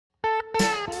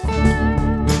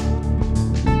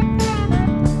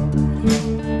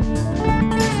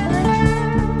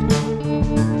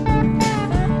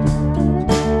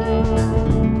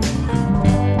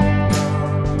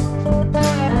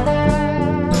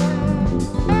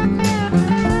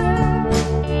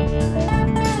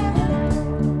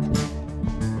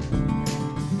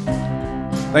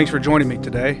Thanks for joining me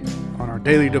today on our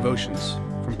daily devotions.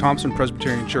 From Thompson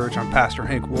Presbyterian Church, I'm Pastor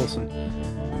Hank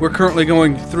Wilson. We're currently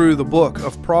going through the book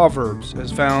of Proverbs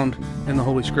as found in the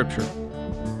Holy Scripture.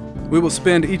 We will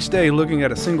spend each day looking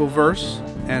at a single verse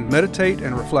and meditate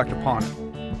and reflect upon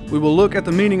it. We will look at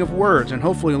the meaning of words and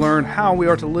hopefully learn how we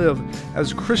are to live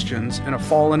as Christians in a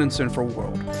fallen and sinful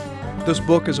world. This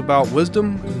book is about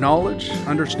wisdom, knowledge,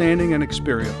 understanding, and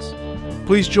experience.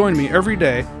 Please join me every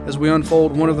day as we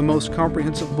unfold one of the most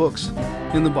comprehensive books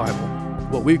in the Bible,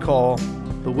 what we call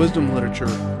the wisdom literature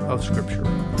of Scripture,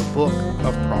 the book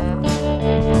of Proverbs.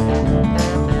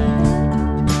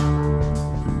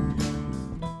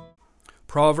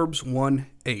 Proverbs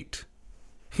 1:8.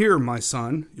 Hear, my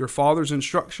son, your father's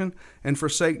instruction, and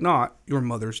forsake not your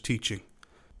mother's teaching.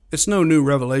 It's no new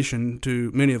revelation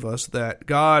to many of us that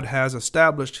God has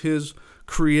established His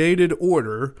created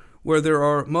order where there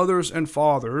are mothers and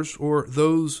fathers, or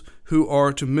those who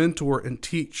are to mentor and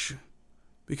teach.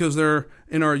 Because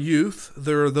in our youth,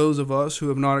 there are those of us who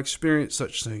have not experienced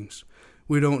such things.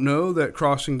 We don't know that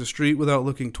crossing the street without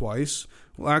looking twice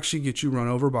will actually get you run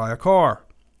over by a car.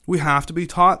 We have to be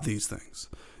taught these things.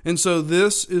 And so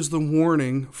this is the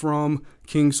warning from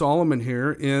King Solomon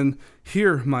here in,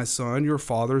 Hear, my son, your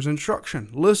father's instruction.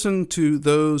 Listen to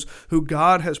those who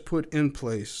God has put in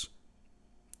place,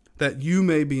 that you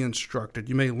may be instructed.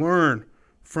 You may learn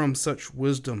from such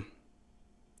wisdom.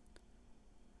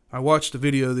 I watched a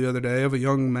video the other day of a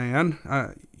young man,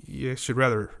 I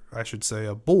should say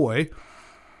a boy,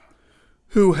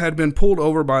 who had been pulled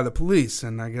over by the police.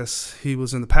 And I guess he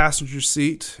was in the passenger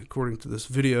seat, according to this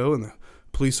video, and the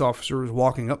police officer was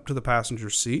walking up to the passenger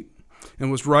seat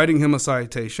and was writing him a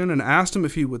citation and asked him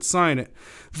if he would sign it.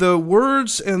 The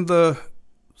words and the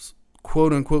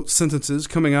quote-unquote sentences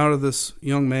coming out of this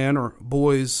young man or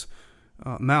boy's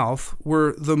mouth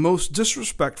were the most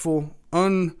disrespectful,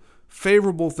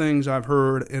 unfavorable things I've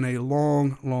heard in a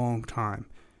long, long time.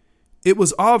 It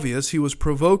was obvious he was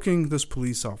provoking this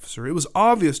police officer. It was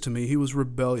obvious to me he was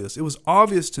rebellious. It was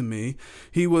obvious to me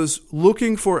he was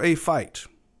looking for a fight.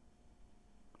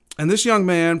 And this young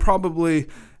man probably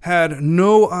had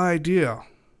no idea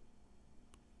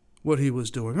what he was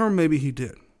doing, or maybe he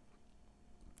did.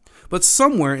 But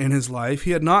somewhere in his life,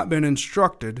 he had not been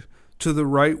instructed to the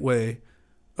right way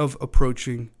of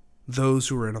approaching those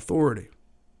who were in authority.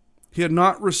 He had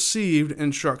not received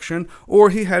instruction, or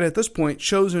he had at this point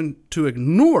chosen to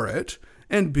ignore it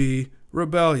and be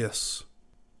rebellious.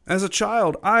 As a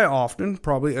child, I often,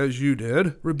 probably as you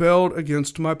did, rebelled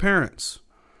against my parents.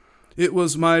 It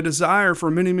was my desire for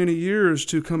many, many years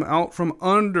to come out from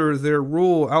under their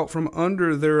rule, out from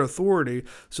under their authority,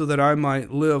 so that I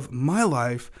might live my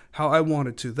life how I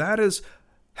wanted to. That is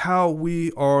how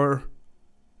we are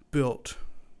built.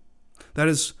 That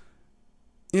is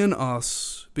in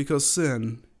us because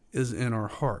sin is in our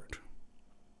heart.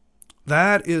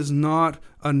 That is not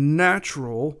a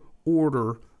natural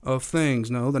order of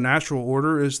things. No, the natural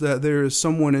order is that there is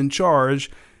someone in charge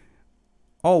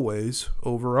always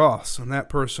over us, and that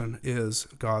person is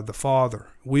God the Father.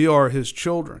 We are His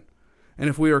children,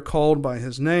 and if we are called by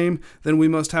His name, then we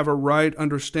must have a right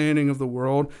understanding of the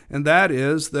world, and that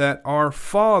is that our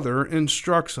Father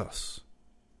instructs us.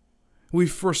 We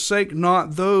forsake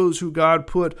not those who God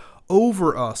put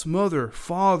over us, mother,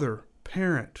 father,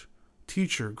 parent,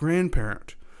 teacher,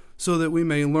 grandparent, so that we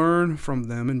may learn from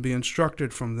them and be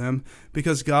instructed from them,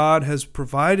 because God has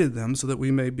provided them so that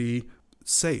we may be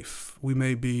safe, we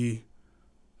may be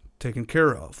taken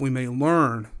care of, we may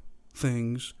learn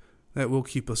things that will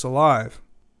keep us alive.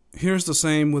 Here's the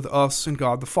same with us and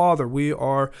God the Father. We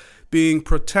are being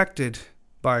protected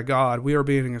by God. We are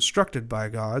being instructed by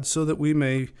God so that we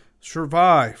may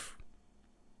survive.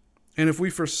 And if we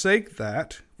forsake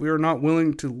that, we are not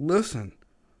willing to listen,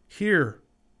 hear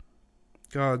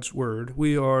God's word.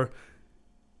 We are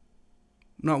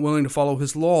not willing to follow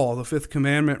His law. The fifth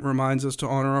commandment reminds us to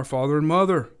honor our father and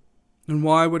mother. And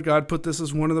why would God put this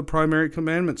as one of the primary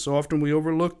commandments? So often we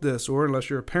overlook this, or unless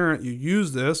you're a parent, you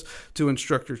use this to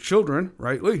instruct your children,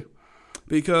 rightly,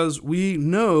 because we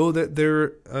know that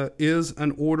there is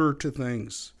an order to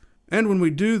things. And when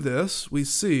we do this, we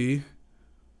see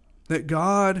that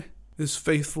God is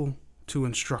faithful to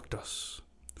instruct us.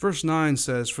 Verse 9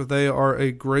 says, For they are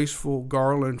a graceful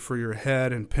garland for your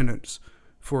head and penance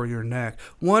for your neck.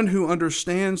 One who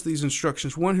understands these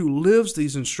instructions, one who lives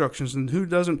these instructions, and who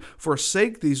doesn't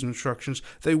forsake these instructions,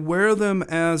 they wear them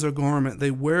as a garment. They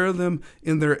wear them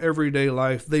in their everyday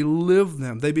life. They live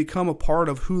them. They become a part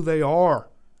of who they are.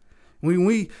 When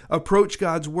we approach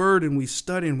God's Word and we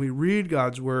study and we read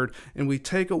God's Word and we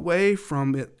take away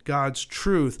from it God's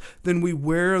truth, then we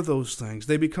wear those things.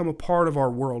 They become a part of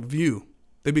our worldview.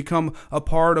 They become a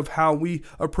part of how we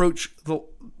approach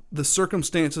the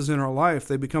circumstances in our life.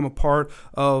 They become a part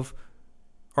of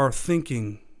our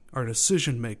thinking, our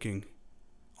decision-making,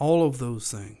 all of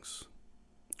those things.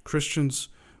 Christians,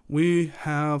 we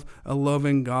have a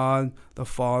loving God, the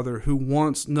Father, who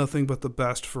wants nothing but the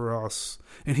best for us.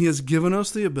 And He has given us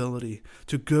the ability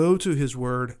to go to His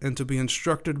Word and to be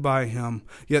instructed by Him.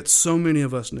 Yet so many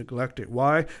of us neglect it.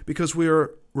 Why? Because we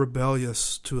are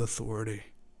rebellious to authority.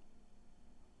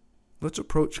 Let's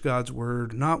approach God's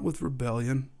Word not with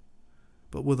rebellion,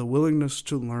 but with a willingness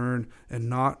to learn and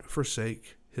not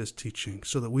forsake His teaching,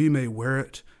 so that we may wear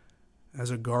it as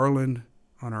a garland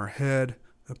on our head,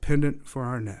 a pendant for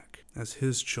our neck, as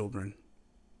His children,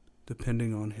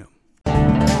 depending on Him.